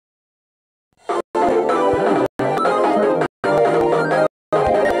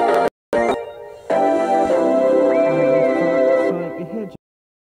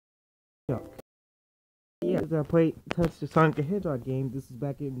that I touched the Sonic the Hedgehog game. This is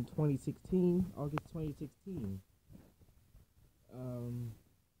back in 2016, August 2016.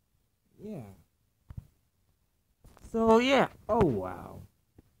 Yeah. So yeah. Oh wow.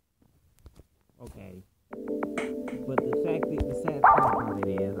 Okay. But the sad part about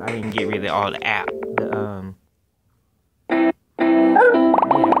it is, I didn't get rid of all the app.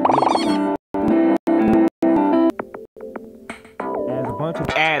 There's a bunch of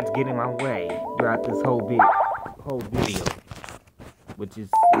ads getting in my way throughout this whole video, which is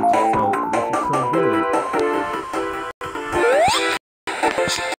so good.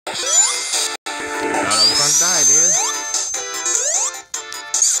 Thought I was gonna die there.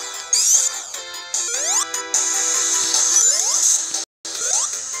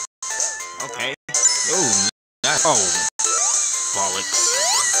 Okay. Oh, bollocks.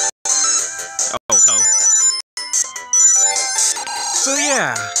 Oh no. So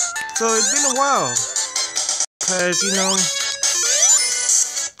yeah. So it's been a while, cause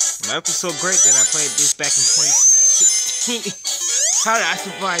my life was so great that I played this back in 2016. How did I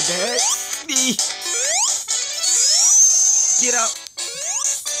survive that? Get up.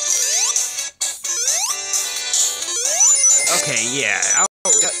 Okay, yeah. I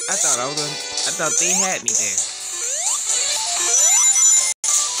thought they had me there.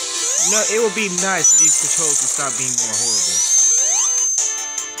 No, it would be nice if these controls would stop being more horrible.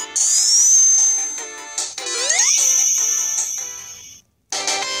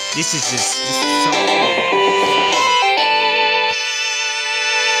 This is so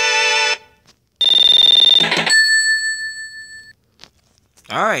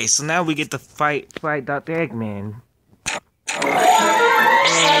Alright, so now we get to fight Dr. Eggman.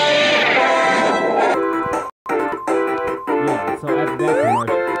 Yeah,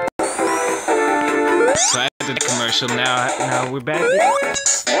 so after the commercial, now we're back in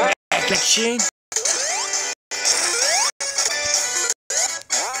action.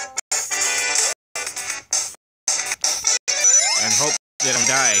 And hope that I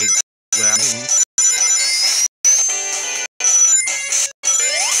die. Well,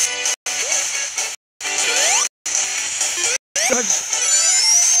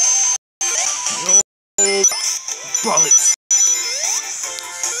 no bullets.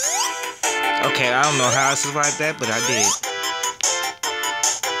 Okay, I don't know how I survived that, but I did.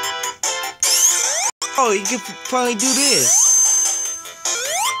 Oh, you can finally do this.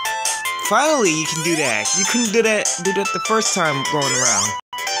 Finally, you can do that. You couldn't do that the first time going around.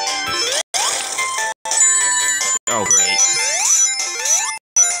 Oh, great.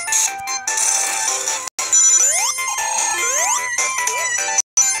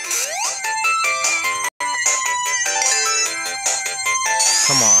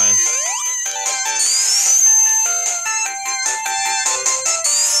 Come on.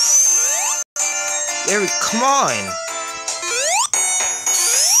 Come on.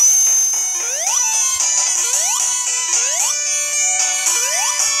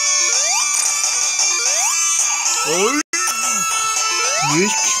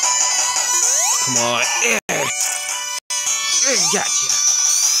 Come on. Gotcha.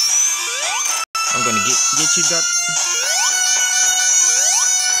 I'm gonna get you, Doc.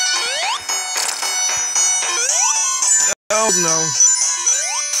 Oh no.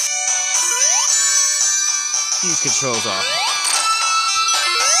 These controls off.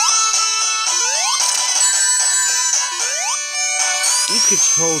 These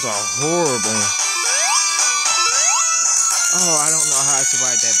controls are horrible. Oh, I don't know how I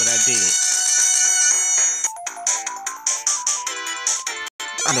survived that, but I did it.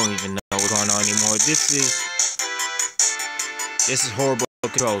 I don't even know what's going on anymore. This is horrible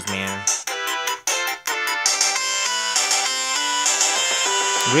controls, man.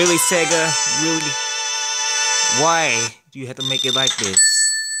 Really, Sega? Really? Why do you have to make it like this?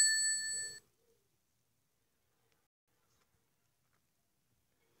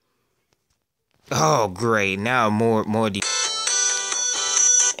 Oh, great. Now more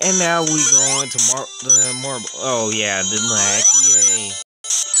and now we go into Marble. Oh yeah, the lag. Yay.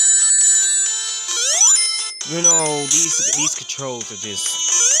 These controls are just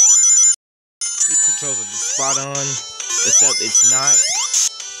spot on. Except it's not.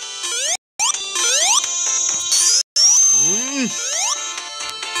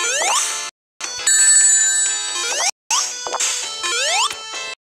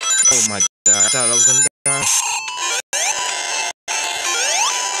 Oh my god, I thought I was gonna die.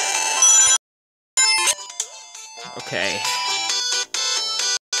 Okay.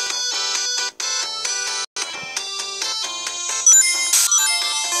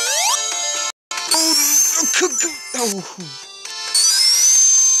 Oh.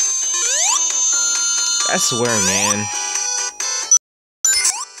 I swear, man.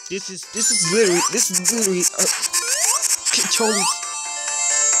 This is literally controllers.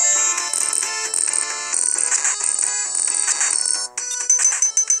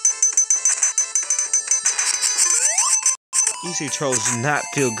 These controls do not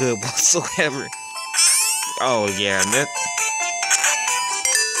feel good whatsoever. Oh yeah, that.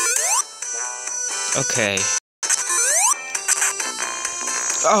 Okay.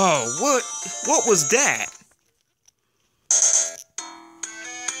 Oh, what was that?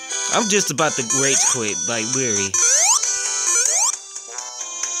 I'm just about to rage quit, like literally.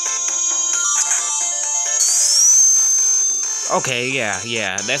 Okay,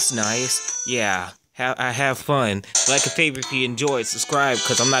 yeah, that's nice. Yeah, I have fun. Like a favorite if you enjoyed, subscribe,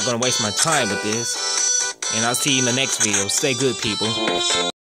 because I'm not gonna waste my time with this. And I'll see you in the next video. Stay good, people.